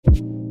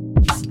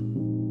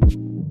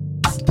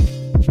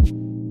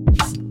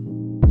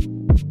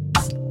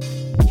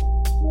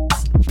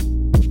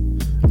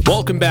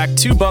welcome back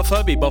to Buff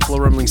Hub, a Buffalo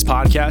Rumblings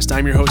podcast.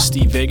 I'm your host,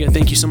 Steve Vega.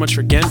 Thank you so much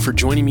for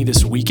joining me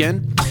this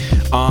weekend.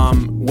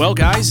 Well,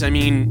 guys,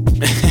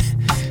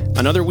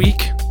 another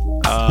week,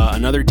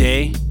 another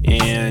day,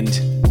 and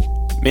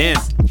man,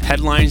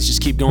 headlines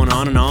just keep going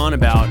on and on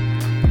about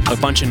a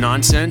bunch of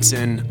nonsense,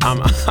 and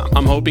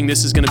I'm hoping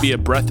this is going to be a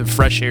breath of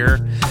fresh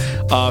air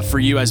for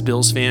you as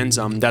Bills fans.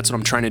 That's what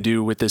I'm trying to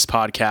do with this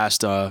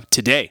podcast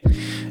today.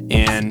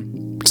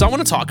 And so I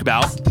want to talk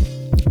about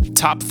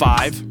top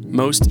 5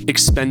 most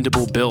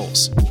expendable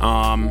Bills.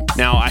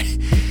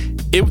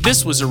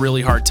 This was a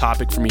really hard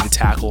topic for me to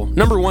tackle.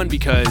 Number one,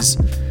 because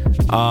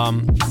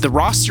the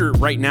roster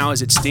right now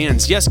as it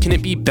stands, yes, can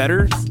it be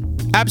better?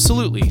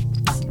 Absolutely.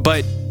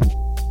 But,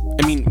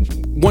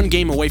 one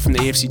game away from the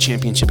AFC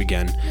Championship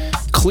again.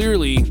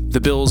 Clearly, the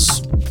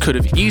Bills could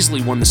have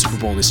easily won the Super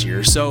Bowl this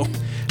year. So,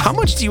 how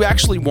much do you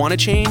actually want to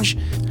change?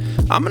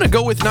 I'm going to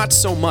go with not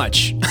so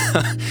much.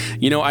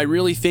 I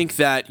really think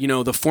that,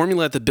 the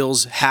formula that the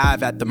Bills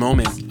have at the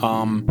moment,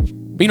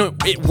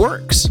 it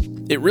works.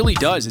 It really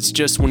does. It's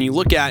just when you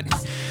look at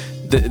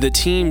the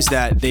teams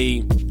that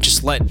they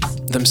just let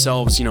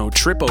themselves,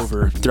 trip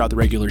over throughout the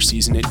regular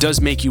season, it does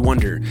make you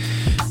wonder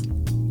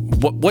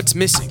what's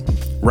missing,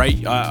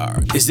 right?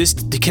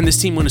 Can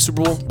this team win a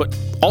Super Bowl? But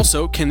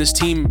also, can this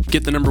team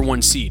get the number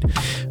 1 seed?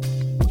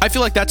 I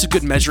feel like that's a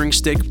good measuring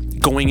stick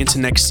going into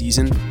next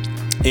season.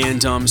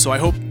 And so I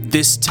hope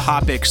this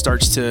topic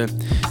starts to,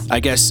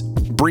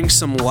 bring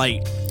some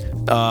light,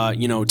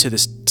 to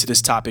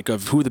this topic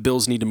of who the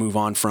Bills need to move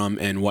on from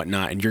and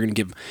whatnot. And you're going to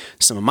give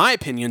some of my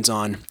opinions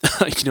on,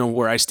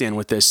 where I stand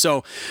with this.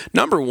 So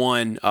number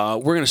one, we're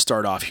going to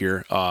start off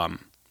here.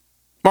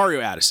 Mario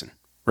Addison,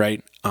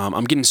 right?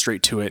 I'm getting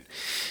straight to it.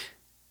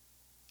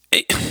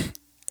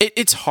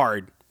 It's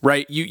hard,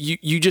 right?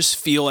 You just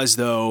feel as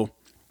though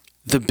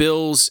the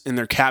Bills and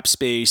their cap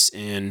space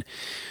and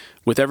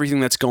with everything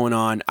that's going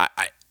on,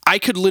 I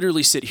could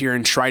literally sit here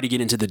and try to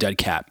get into the dead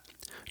cap,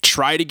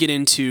 try to get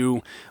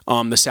into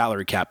the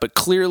salary cap. But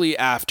clearly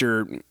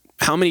after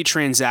how many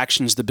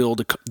transactions the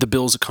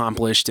Bills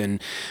accomplished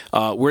and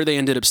where they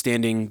ended up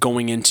standing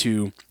going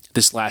into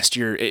this last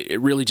year,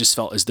 it really just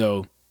felt as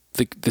though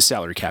the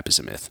salary cap is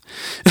a myth.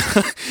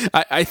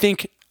 I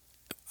think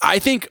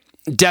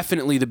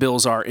definitely the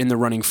Bills are in the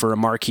running for a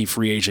marquee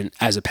free agent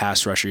as a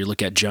pass rusher. You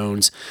look at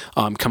Jones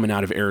coming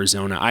out of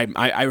Arizona.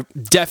 I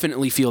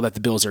definitely feel that the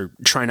Bills are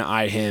trying to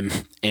eye him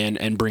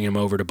and bring him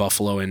over to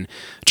Buffalo and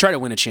try to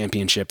win a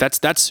championship.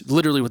 That's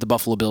literally what the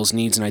Buffalo Bills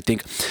needs, and I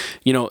think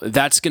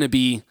that's going to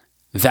be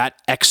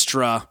that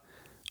extra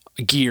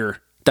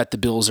gear that the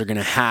Bills are going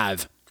to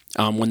have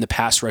when the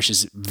pass rush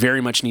is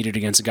very much needed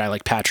against a guy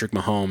like Patrick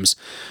Mahomes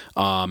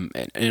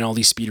and all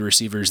these speedy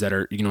receivers that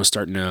are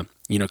starting to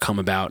come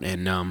about.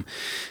 And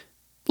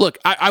look,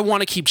 I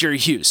want to keep Jerry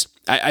Hughes.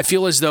 I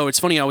feel as though it's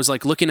funny. I was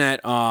looking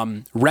at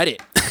Reddit,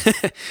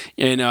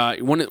 and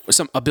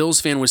a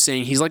Bills fan was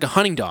saying he's like a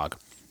hunting dog.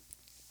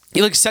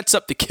 He sets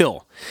up the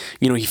kill.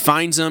 He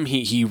finds them,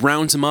 he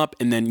rounds them up,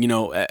 and then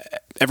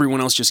everyone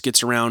else just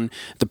gets around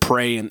the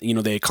prey, and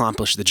they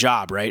accomplish the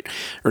job, right,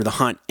 or the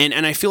hunt.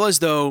 And I feel as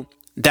though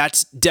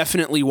that's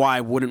definitely why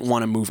I wouldn't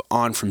want to move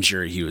on from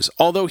Jerry Hughes.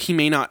 Although he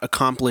may not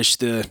accomplish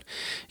the,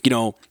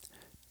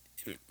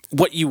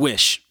 what you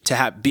wish to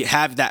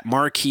have that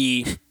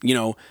marquee,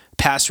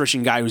 pass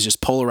rushing guy who's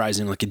just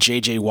polarizing like a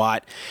J.J.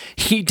 Watt.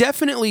 He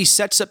definitely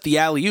sets up the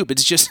alley-oop.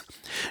 It's just,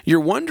 you're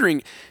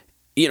wondering,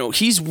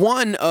 he's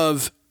one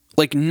of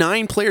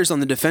 9 players on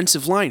the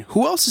defensive line.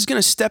 Who else is going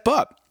to step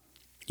up?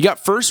 You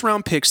got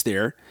first-round picks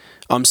there,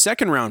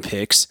 second-round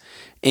picks,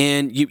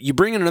 and you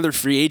bring in another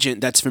free agent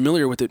that's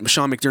familiar with the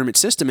Sean McDermott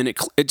system, and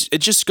it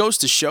just goes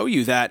to show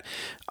you that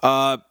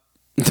the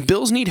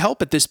Bills need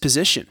help at this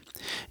position.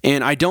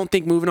 And I don't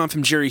think moving on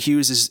from Jerry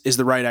Hughes is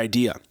the right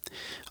idea.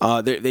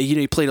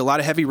 They played a lot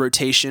of heavy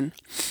rotation,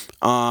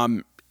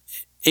 but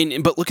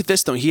look at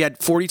this though. He had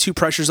 42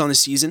 pressures on the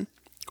season,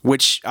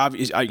 which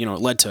obviously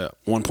led to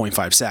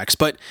 1.5 sacks.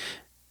 But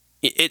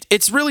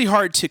it's really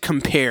hard to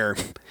compare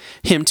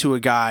him to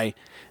a guy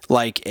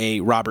like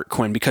a Robert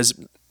Quinn, because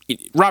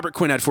Robert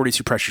Quinn had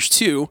 42 pressures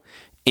too,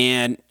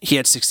 and he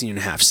had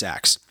 16.5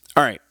 sacks.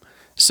 All right,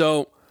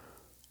 so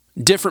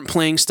different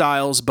playing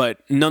styles, but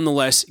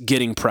nonetheless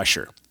getting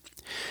pressure.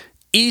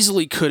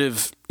 Easily could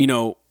have,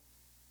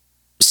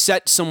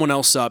 set someone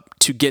else up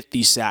to get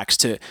these sacks,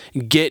 to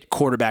get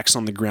quarterbacks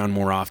on the ground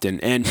more often.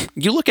 And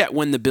you look at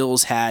when the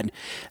Bills had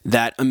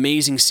that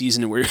amazing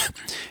season where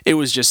it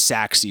was just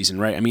sack season,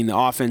 right? The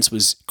offense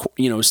was,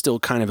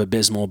 still kind of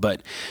abysmal,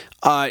 but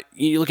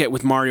you look at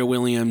with Mario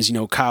Williams,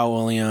 Kyle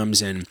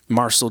Williams and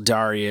Marcel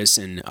Darius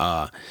and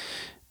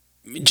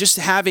just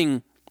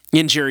having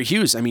in Jerry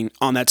Hughes,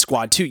 on that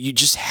squad too, you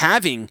just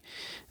having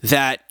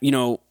that,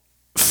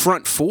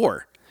 front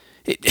four.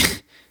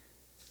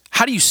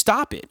 How do you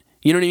stop it?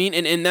 You know what I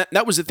mean? And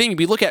that was the thing.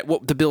 We look at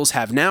what the Bills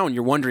have now, and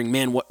you're wondering,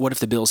 man, what if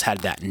the Bills had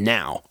that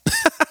now?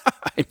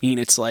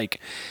 It's like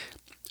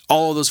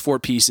all of those 4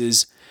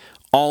 pieces,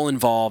 all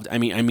involved.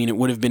 It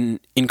would have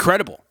been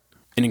incredible,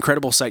 an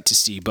incredible sight to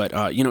see. But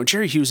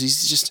Jerry Hughes,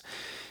 he's just,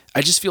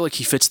 I just feel like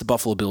he fits the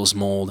Buffalo Bills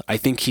mold. I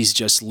think he's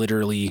just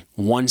literally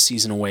one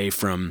season away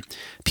from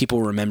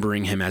people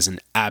remembering him as an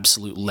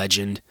absolute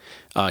legend.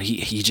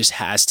 He just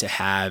has to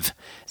have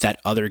that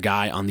other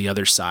guy on the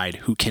other side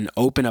who can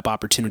open up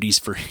opportunities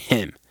for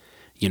him.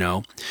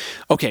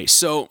 Okay,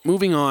 so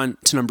moving on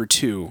to number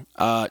 2,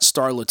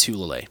 Star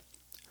Lotulelei.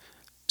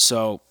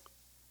 So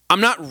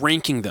I'm not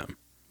ranking them,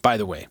 by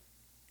the way.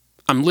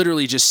 I'm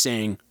literally just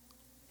saying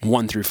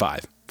 1 through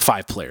 5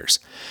 players.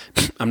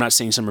 I'm not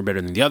saying some are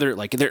better than the other.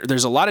 Like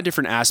there's a lot of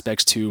different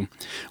aspects to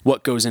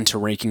what goes into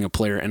ranking a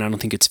player, and I don't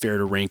think it's fair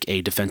to rank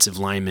a defensive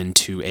lineman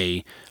to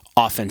a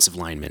offensive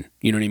lineman.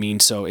 You know what I mean?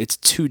 So it's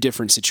 2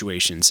 different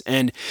situations.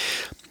 And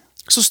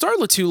so Star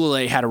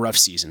Lotulelei had a rough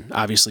season,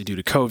 obviously due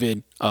to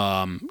COVID,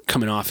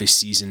 coming off a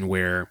season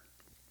where,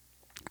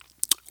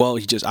 well,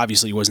 he just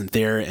obviously wasn't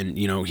there, and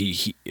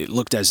it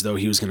looked as though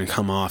he was going to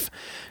come off,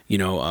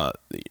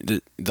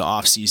 the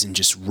off season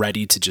just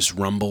ready to just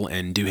rumble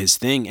and do his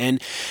thing.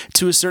 And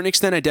to a certain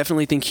extent, I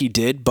definitely think he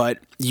did. But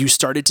you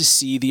started to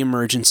see the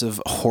emergence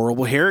of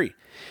Horrible Harry,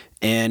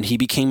 and he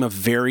became a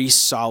very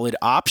solid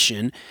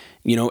option,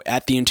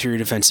 at the interior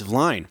defensive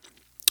line.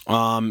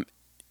 And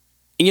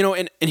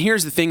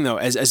here's the thing, though.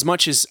 As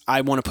much as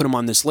I want to put him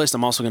on this list,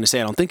 I'm also going to say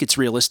I don't think it's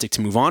realistic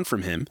to move on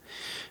from him.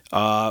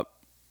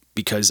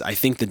 Because I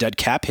think the dead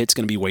cap hit's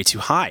going to be way too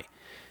high.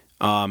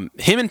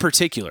 Him in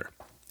particular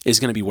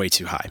is going to be way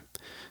too high.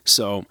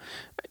 So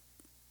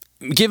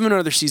give him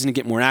another season to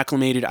get more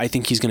acclimated. I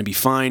think he's going to be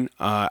fine.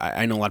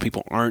 I know a lot of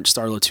people aren't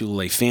Star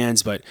Lotulelei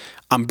fans, but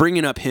I'm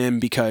bringing up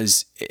him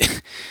because,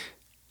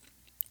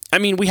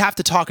 we have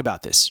to talk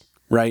about this,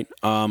 right?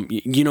 Sean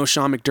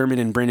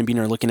McDermott and Brandon Beane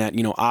are looking at,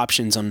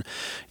 options on,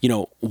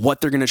 what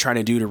they're going to try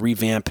to do to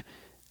revamp,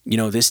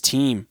 this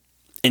team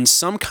in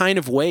some kind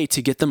of way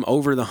to get them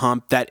over the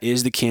hump that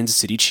is the Kansas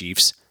City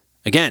Chiefs,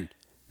 again,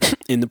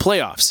 in the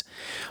playoffs.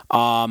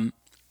 And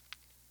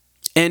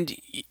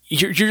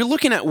you're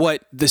looking at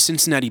what the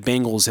Cincinnati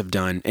Bengals have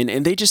done,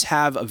 and they just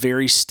have a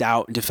very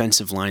stout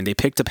defensive line. They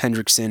picked up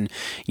Hendrickson,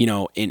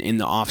 in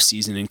the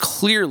offseason, and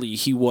clearly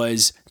he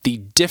was the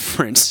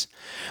difference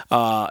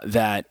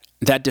that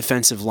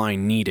defensive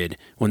line needed.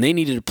 When they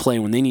needed to play,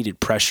 when they needed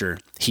pressure,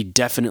 he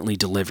definitely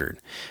delivered.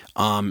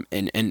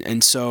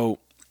 And so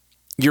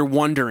you're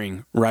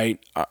wondering, right?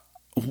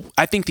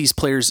 I think these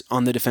players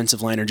on the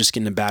defensive line are just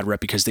getting a bad rep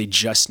because they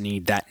just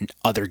need that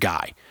other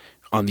guy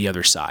on the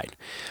other side.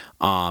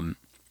 Star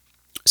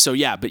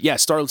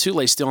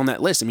Lotulelei is still on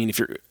that list. If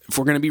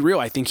we're going to be real,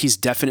 I think he's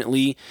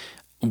definitely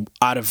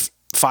out of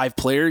 5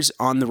 players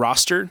on the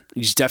roster.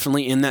 He's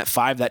definitely in that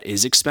 5 that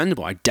is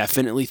expendable. I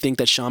definitely think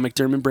that Sean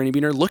McDermott and Brandon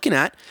Beane are looking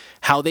at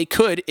how they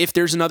could, if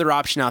there's another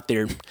option out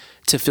there,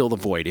 to fill the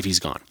void if he's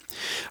gone.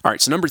 All right,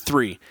 so number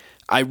 3.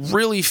 I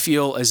really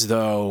feel as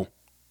though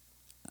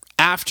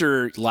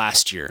after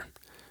last year,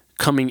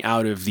 coming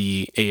out of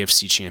the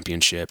AFC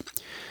Championship,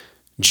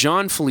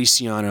 Jon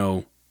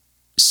Feliciano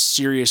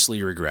seriously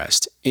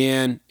regressed,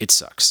 and it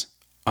sucks.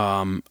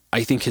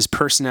 I think his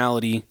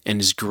personality and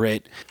his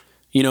grit,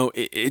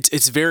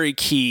 it's very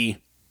key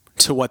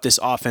to what this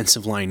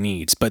offensive line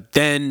needs. But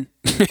then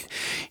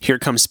here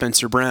comes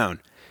Spencer Brown,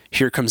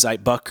 here comes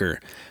Ike Bucker,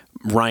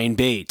 Ryan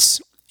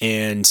Bates,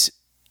 and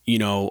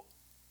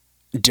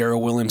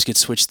Darrell Williams gets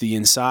switched to the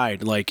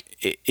inside. Like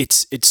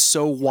it's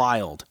so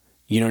wild.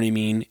 You know what I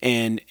mean?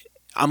 And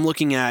I'm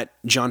looking at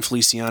Jon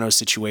Feliciano's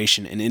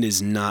situation, and it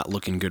is not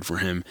looking good for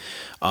him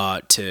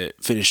to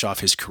finish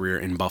off his career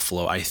in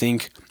Buffalo. I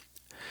think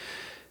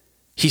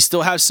he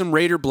still has some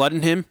Raider blood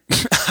in him.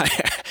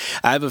 I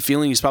have a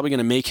feeling he's probably going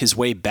to make his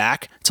way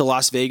back to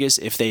Las Vegas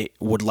if they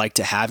would like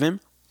to have him.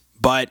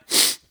 But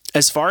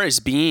as far as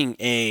being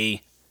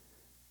a,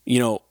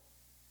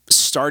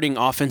 starting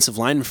offensive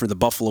lineman for the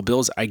Buffalo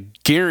Bills, I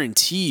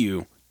guarantee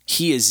you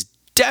he is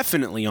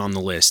definitely on the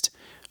list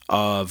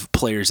of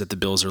players that the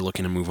Bills are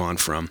looking to move on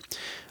from.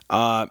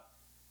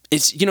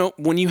 It's,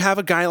 when you have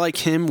a guy like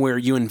him where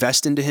you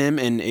invest into him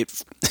and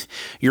if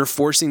you're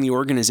forcing the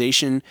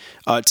organization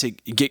to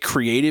get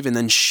creative and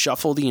then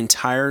shuffle the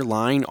entire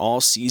line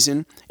all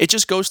season, it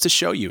just goes to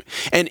show you.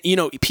 And,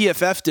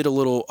 PFF did a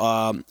little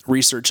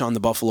research on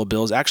the Buffalo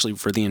Bills, actually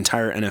for the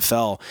entire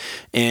NFL,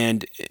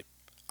 and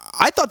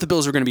I thought the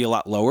Bills were going to be a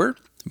lot lower,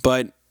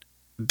 but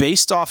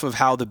based off of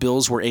how the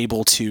Bills were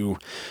able to,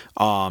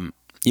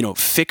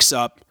 fix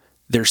up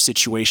their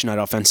situation at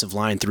offensive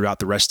line throughout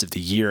the rest of the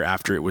year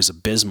after it was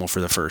abysmal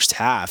for the first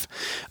half,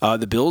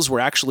 the Bills were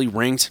actually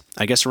ranked,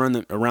 I guess, around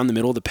the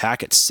middle of the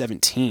pack at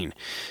 17.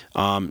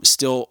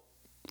 Still,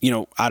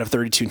 out of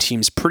 32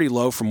 teams, pretty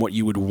low from what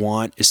you would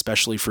want,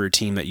 especially for a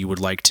team that you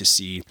would like to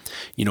see,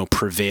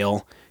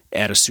 prevail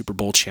at a Super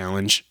Bowl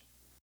challenge.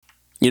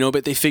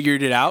 But they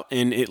figured it out,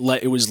 and it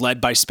was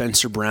led by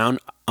Spencer Brown,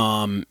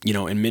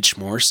 and Mitch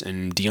Morse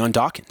and Dion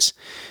Dawkins.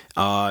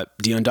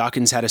 Dion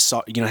Dawkins had a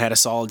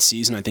solid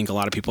season. I think a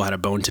lot of people had a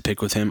bone to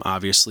pick with him,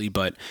 obviously,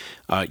 but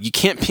you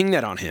can't ping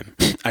that on him.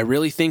 I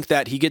really think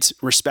that he gets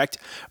respect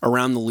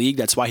around the league.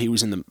 That's why he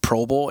was in the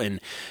Pro Bowl,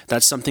 and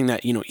that's something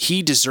that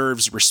he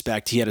deserves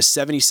respect. He had a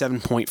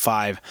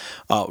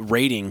 77.5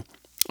 rating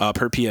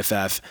per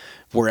PFF,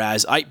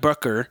 whereas Ike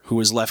Bucker, who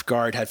was left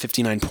guard, had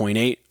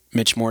 59.8.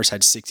 Mitch Morse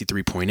had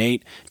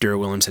 63.8, Darrell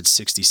Williams had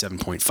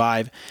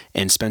 67.5,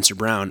 and Spencer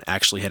Brown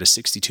actually had a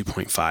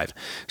 62.5.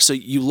 So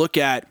you look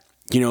at,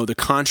 the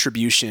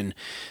contribution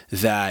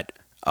that,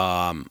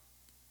 happened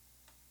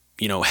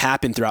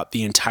throughout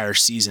the entire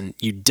season.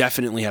 You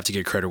definitely have to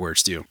give credit where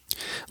it's due.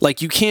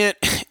 Like, you can't,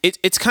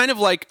 it's kind of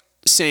like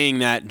saying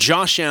that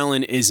Josh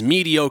Allen is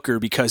mediocre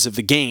because of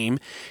the game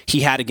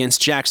he had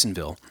against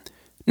Jacksonville.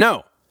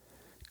 No.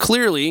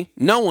 Clearly,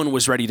 no one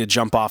was ready to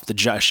jump off the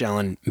Josh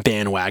Allen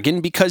bandwagon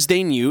because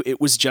they knew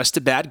it was just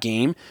a bad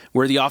game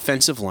where the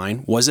offensive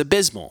line was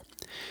abysmal.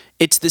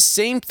 It's the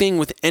same thing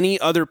with any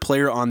other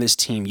player on this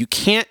team. You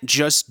can't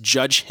just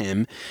judge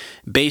him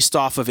based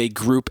off of a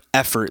group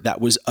effort that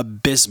was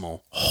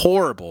abysmal,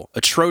 horrible,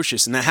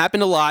 atrocious, and that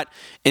happened a lot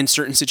in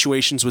certain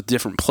situations with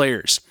different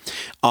players.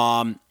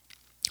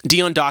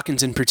 Dion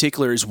Dawkins in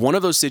particular is one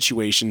of those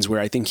situations where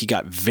I think he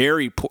got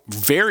very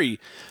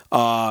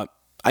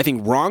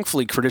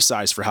wrongfully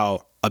criticized for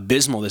how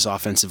abysmal this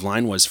offensive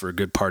line was for a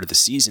good part of the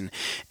season.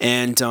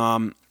 And,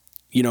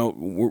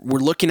 we're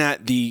looking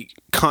at the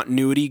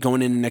continuity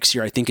going into next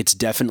year. I think it's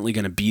definitely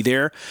going to be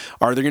there.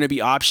 Are there going to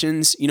be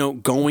options,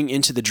 going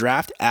into the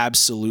draft?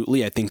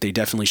 Absolutely. I think they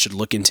definitely should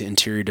look into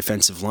interior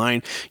defensive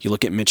line. You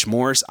look at Mitch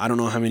Morse. I don't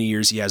know how many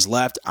years he has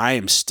left. I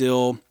am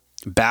still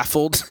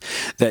baffled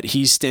that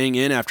he's staying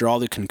in after all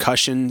the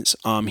concussions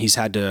he's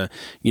had to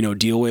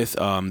deal with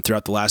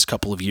throughout the last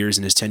couple of years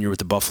in his tenure with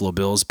the Buffalo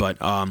Bills. But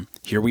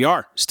here we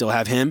are, still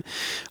have him.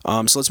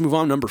 So let's move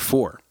on. Number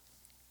 4.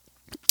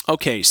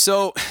 Okay,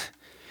 so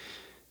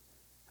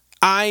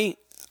I'm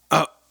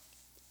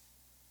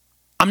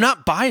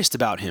not biased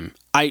about him.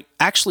 I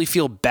actually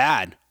feel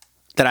bad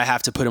that I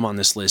have to put him on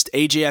this list,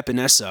 AJ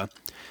Epinesa,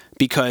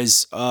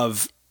 because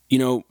of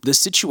the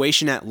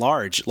situation at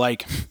large.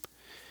 Like,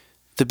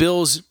 the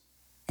Bills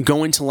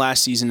go into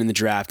last season in the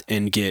draft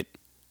and get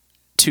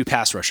 2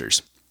 pass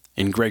rushers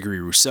in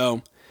Gregory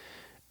Rousseau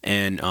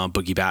and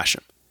Boogie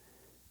Basham.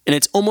 And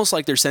it's almost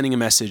like they're sending a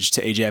message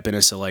to AJ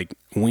Epinesa, like,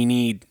 we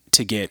need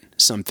to get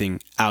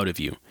something out of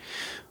you.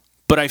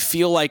 But I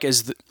feel like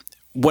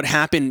what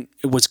happened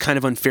was kind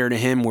of unfair to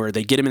him, where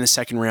they get him in the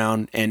second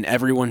round and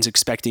everyone's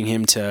expecting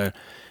him to,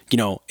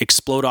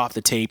 explode off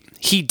the tape.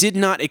 He did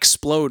not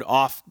explode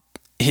off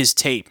his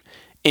tape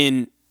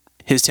in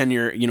his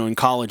tenure, in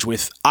college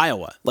with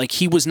Iowa. Like,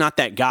 he was not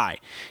that guy.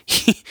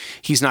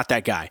 He's not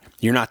that guy.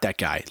 You're not that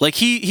guy. Like,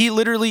 he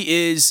literally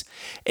is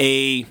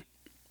a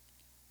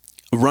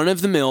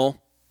run-of-the-mill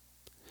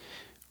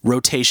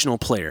rotational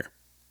player.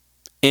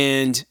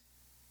 And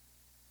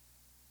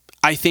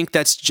I think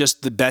that's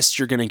just the best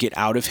you're going to get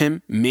out of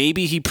him.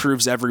 Maybe he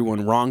proves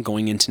everyone wrong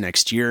going into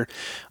next year.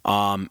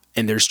 And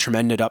there's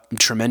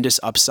tremendous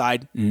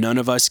upside none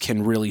of us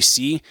can really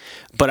see.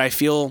 But I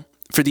feel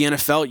for the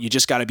NFL, you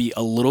just got to be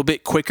a little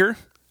bit quicker,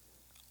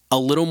 a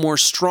little more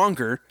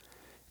stronger,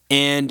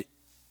 and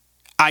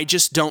I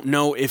just don't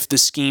know if the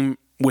scheme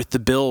with the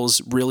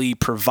Bills really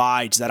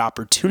provides that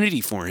opportunity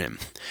for him.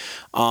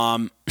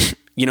 I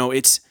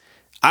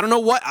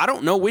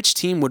don't know which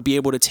team would be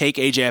able to take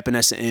AJ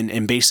Epinesa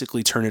and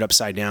basically turn it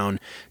upside down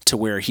to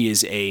where he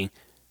is a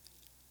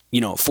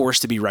force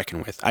to be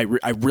reckoned with.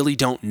 I really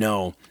don't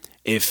know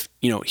if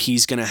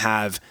he's going to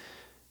have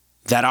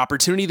that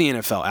opportunity in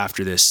the NFL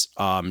after this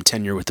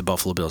tenure with the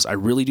Buffalo Bills. I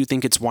really do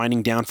think it's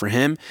winding down for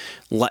him.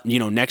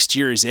 Next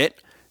year is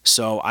it.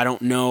 So I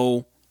don't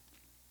know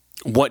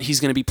what he's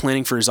going to be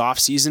planning for his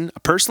offseason.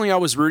 Personally, I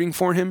was rooting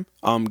for him.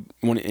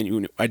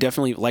 I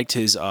definitely liked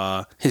his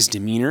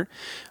demeanor,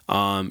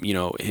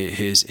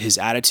 his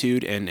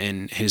attitude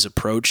and his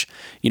approach.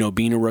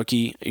 Being a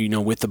rookie,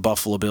 with the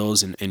Buffalo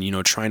Bills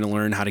and trying to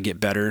learn how to get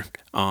better,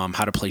 how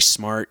to play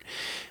smart.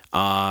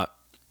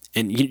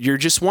 And you're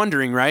just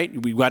wondering, right?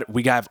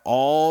 We have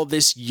all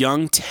this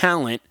young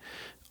talent.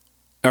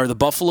 Are the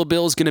Buffalo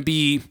Bills going to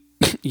be,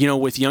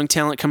 with young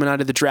talent coming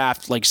out of the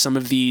draft, like some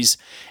of these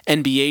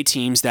NBA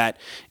teams that,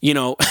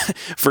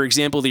 for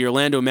example, the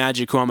Orlando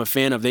Magic, who I'm a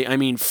fan of,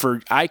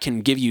 I can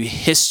give you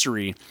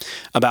history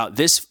about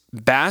this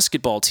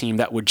basketball team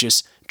that would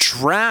just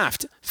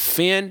draft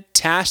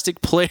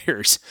fantastic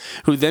players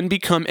who then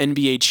become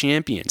NBA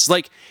champions.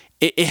 Like,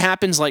 it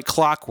happens like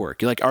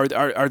clockwork. Like, are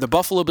the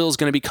Buffalo Bills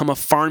going to become a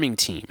farming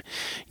team,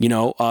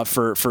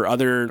 for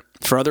other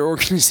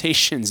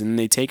organizations, and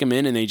they take them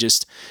in and they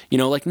just,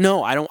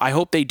 no, I don't. I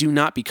hope they do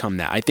not become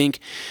that. I think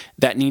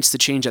that needs to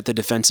change at the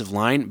defensive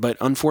line. But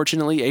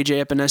unfortunately,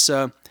 AJ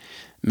Epinesa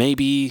may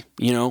be,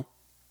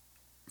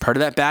 part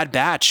of that bad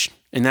batch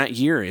in that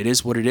year. It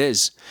is what it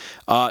is.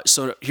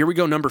 So here we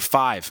go, number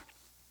 5.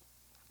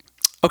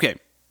 Okay,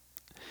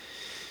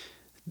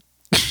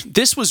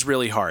 this was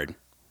really hard.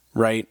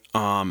 Right?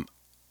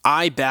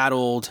 I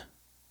battled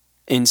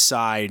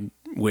inside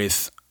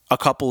with a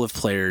couple of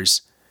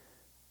players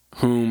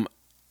whom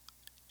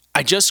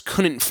I just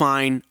couldn't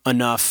find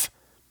enough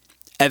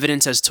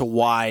evidence as to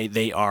why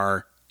they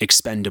are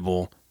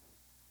expendable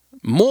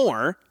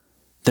more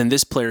than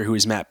this player who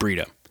is Matt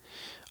Breida.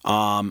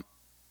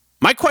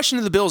 My question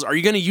to the Bills, are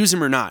you going to use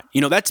him or not?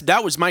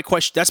 That was my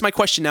question. That's my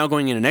question now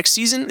going into next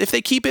season, if they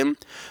keep him,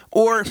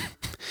 or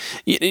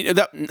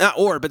that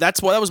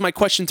was my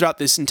question throughout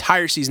this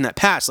entire season that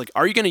passed. Like,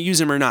 are you going to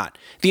use him or not?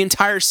 The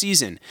entire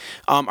season.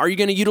 Are you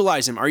going to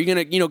utilize him? Are you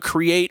going to,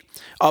 create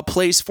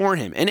plays for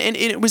him? And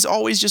it was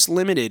always just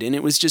limited, and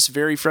it was just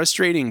very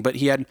frustrating. But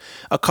he had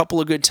a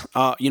couple of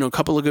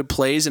good,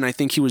 plays, and I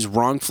think he was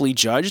wrongfully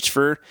judged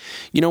for,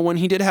 when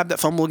he did have that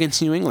fumble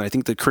against New England. I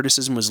think the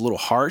criticism was a little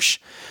harsh.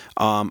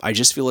 I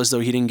just feel as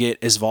though he didn't get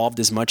involved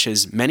as much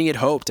as many had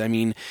hoped. I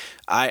mean,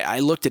 I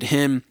looked at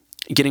him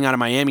getting out of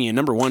Miami, and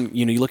number one,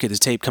 you look at his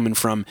tape coming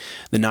from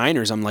the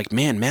Niners, I'm like,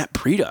 man, Matt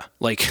Breida,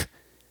 like,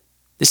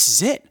 this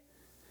is it.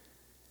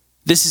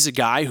 This is a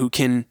guy who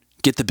can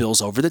get the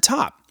Bills over the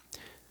top.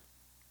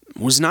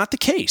 Was not the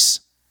case.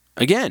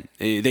 Again,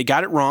 they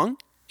got it wrong,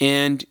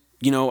 and,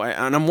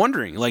 and I'm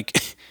wondering,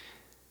 like,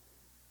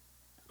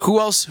 who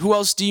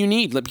else do you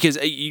need? Because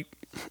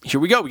here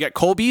we go, we got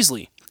Cole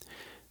Beasley.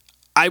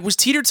 I was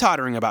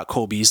teeter-tottering about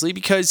Cole Beasley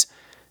because,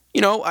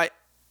 what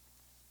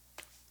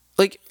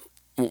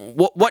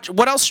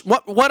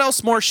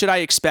else more should I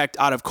expect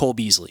out of Cole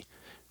Beasley,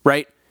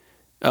 right?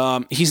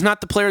 He's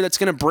not the player that's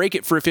going to break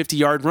it for a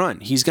 50-yard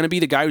run. He's going to be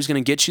the guy who's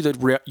going to get you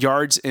the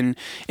yards in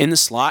the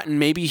slot and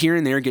maybe here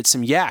and there get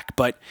some yak.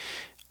 But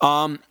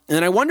and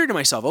then I wondered to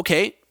myself,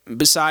 okay,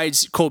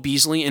 besides Cole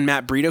Beasley and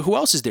Matt Breida, who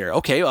else is there?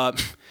 Okay,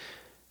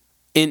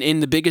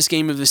 in the biggest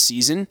game of the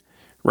season,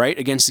 right,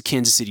 against the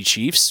Kansas City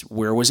Chiefs,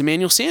 where was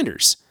Emmanuel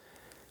Sanders?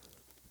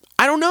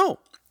 I don't know.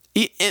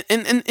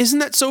 And isn't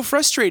that so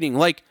frustrating?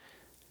 Like,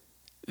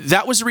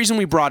 that was the reason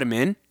we brought him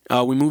in.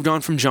 We moved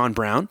on from John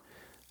Brown.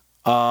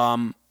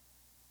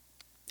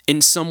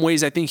 In some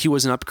ways, I think he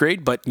was an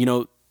upgrade, but,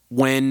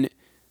 when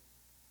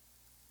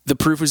the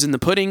proof was in the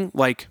pudding,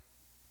 like,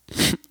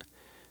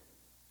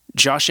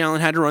 Josh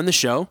Allen had to run the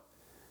show,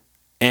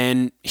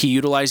 and he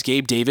utilized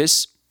Gabe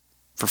Davis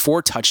for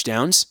 4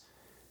 touchdowns,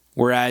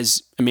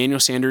 whereas Emmanuel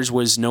Sanders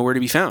was nowhere to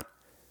be found.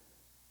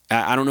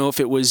 I don't know if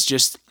it was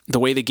just the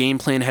way the game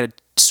plan had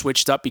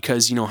switched up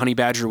because, Honey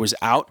Badger was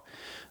out,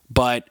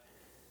 but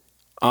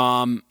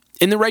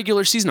in the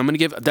regular season,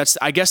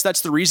 I guess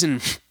that's the reason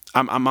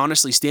I'm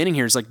honestly standing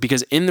here, is like,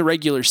 because in the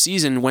regular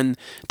season, when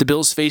the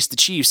Bills faced the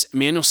Chiefs,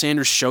 Emmanuel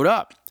Sanders showed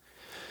up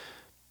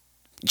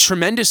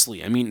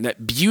tremendously. I mean,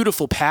 that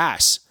beautiful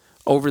pass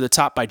over the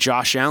top by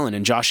Josh Allen,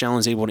 and Josh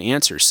Allen's able to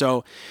answer.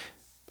 So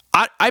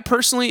I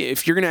personally,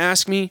 if you're going to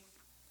ask me,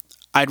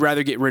 I'd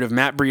rather get rid of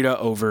Matt Breida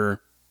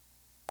over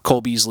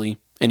Cole Beasley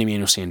and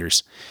Emmanuel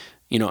Sanders,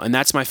 and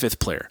that's my 5th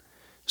player.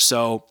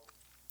 So,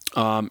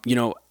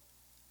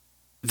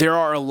 there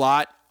are a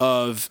lot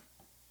of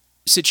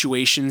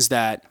situations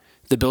that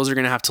the Bills are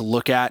going to have to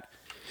look at,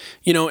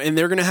 and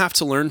they're going to have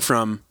to learn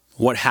from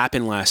what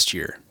happened last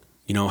year,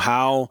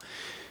 how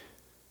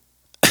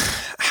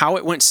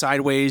it went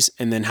sideways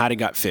and then how it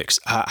got fixed.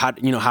 How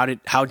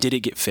did it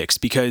get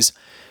fixed? Because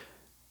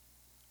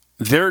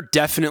there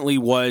definitely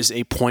was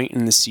a point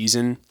in the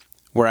season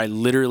where I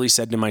literally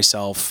said to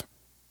myself,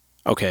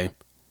 okay,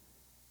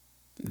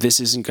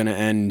 this isn't going to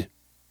end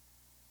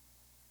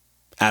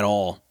at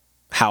all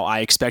how I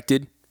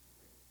expected,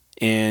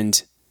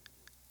 and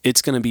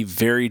it's going to be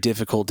very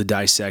difficult to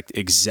dissect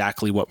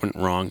exactly what went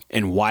wrong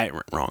and why it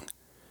went wrong.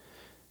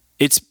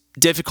 It's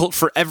difficult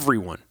for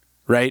everyone,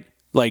 right?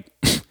 Like,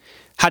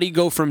 how do you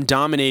go from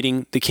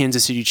dominating the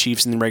Kansas City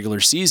Chiefs in the regular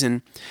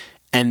season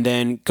and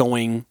then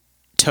going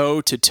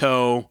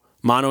toe-to-toe,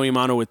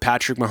 mano-a-mano with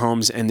Patrick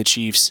Mahomes and the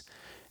Chiefs,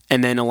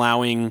 and then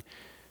allowing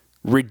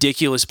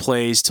ridiculous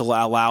plays to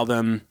allow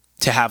them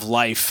to have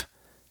life,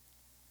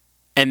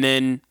 and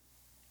then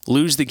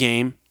lose the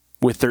game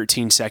with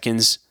 13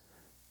 seconds,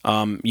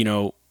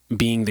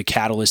 being the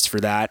catalyst for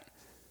that.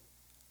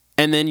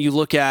 And then you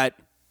look at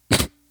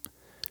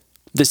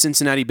the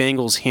Cincinnati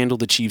Bengals handle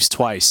the Chiefs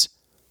twice,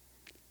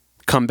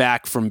 come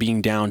back from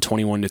being down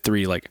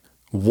 21-3. Like,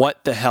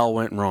 what the hell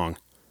went wrong?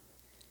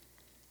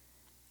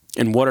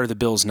 And what are the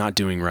Bills not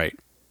doing right?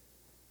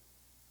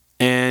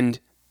 And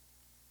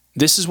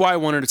this is why I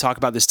wanted to talk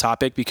about this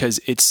topic, because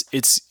this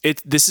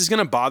is going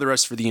to bother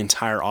us for the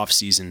entire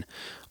offseason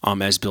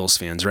as Bills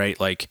fans, right?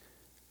 Like,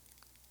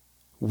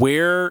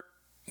 where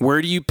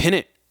do you pin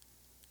it?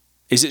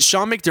 Is it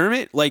Sean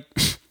McDermott? Like,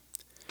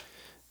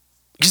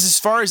 because as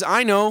far as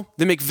I know,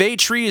 the McVay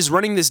tree is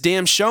running this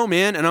damn show,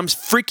 man, and I'm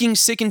freaking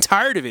sick and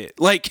tired of it.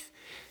 Like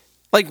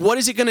what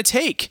is it going to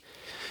take?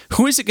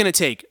 Who is it going to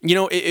take?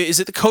 Is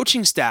it the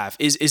coaching staff?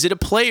 Is it a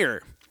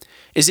player?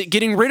 Is it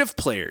getting rid of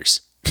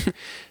players?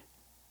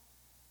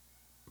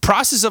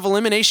 Process of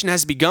elimination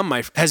has begun,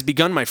 my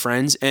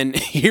friends, and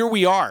here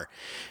we are,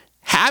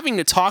 having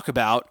to talk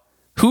about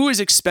who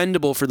is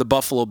expendable for the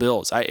Buffalo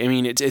Bills. I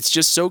mean, it's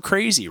just so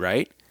crazy,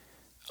 right?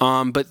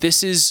 But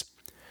this is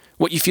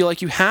what you feel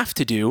like you have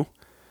to do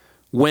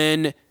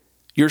when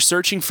you're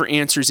searching for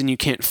answers and you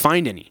can't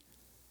find any.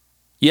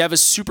 You have a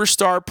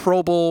superstar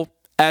Pro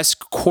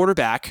Bowl-esque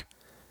quarterback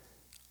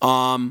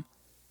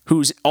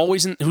who's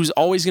always going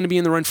to be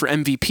in the run for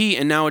MVP,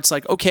 and now it's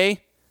like,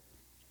 okay,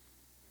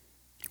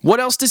 what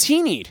else does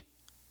he need?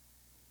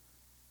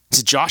 Is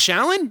it Josh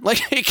Allen?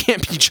 Like, it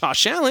can't be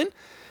Josh Allen.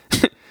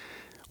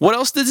 What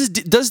else does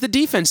the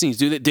defense need?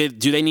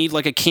 Do they need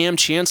like a Cam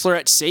Chancellor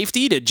at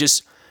safety to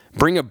just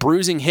bring a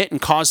bruising hit and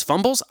cause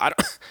fumbles?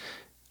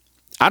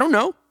 I don't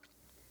know.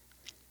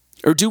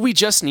 Or do we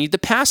just need the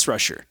pass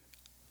rusher?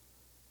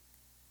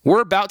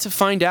 We're about to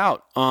find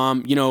out.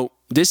 I think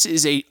this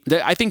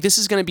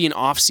is going to be an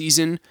off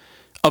season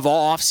of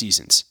all off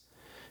seasons,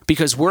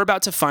 because we're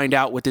about to find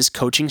out what this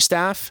coaching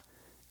staff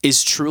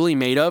is truly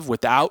made of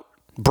without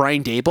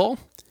Brian Daboll,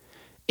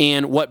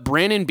 and what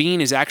Brandon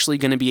Beane is actually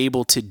going to be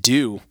able to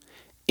do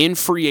in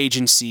free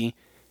agency,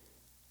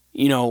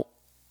 and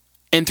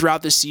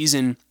throughout the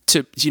season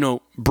to,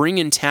 bring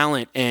in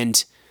talent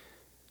and,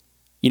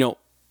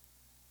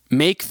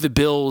 make the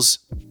Bills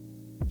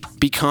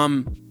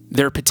become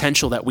their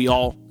potential that we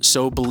all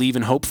so believe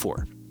and hope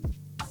for.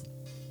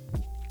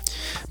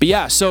 But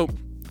yeah, so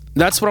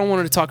that's what I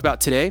wanted to talk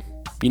about today.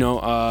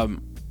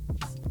 Kind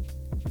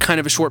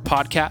of a short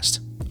podcast,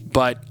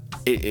 but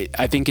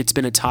I think it's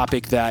been a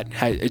topic that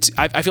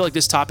I feel like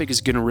this topic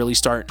is going to really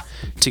start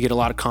to get a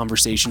lot of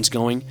conversations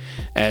going,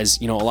 as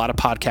a lot of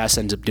podcasts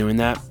ends up doing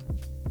that.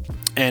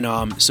 And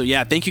so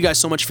yeah, thank you guys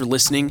so much for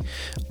listening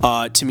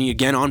to me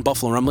again on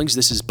Buffalo Rumblings.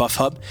 This is Buff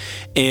Hub,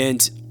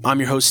 and I'm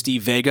your host,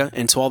 Steve Vega.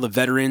 And to all the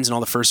veterans and all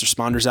the first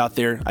responders out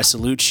there, I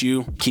salute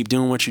you. Keep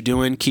doing what you're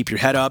doing. Keep your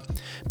head up.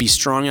 Be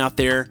strong out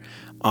there.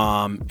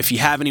 If you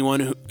have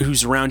anyone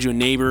who's around you, a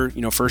neighbor,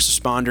 first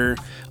responder,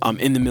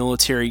 in the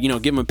military,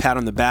 give them a pat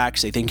on the back,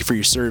 say thank you for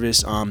your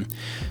service.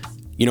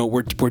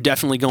 We're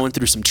definitely going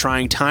through some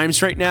trying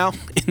times right now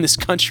in this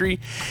country,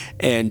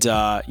 and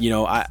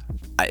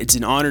it's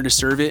an honor to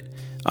serve it.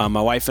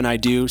 My wife and I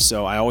do,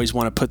 so I always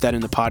want to put that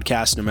in the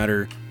podcast, no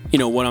matter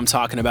what I'm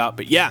talking about.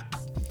 But yeah,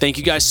 thank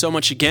you guys so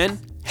much again.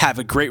 Have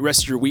a great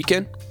rest of your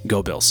weekend.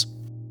 Go Bills.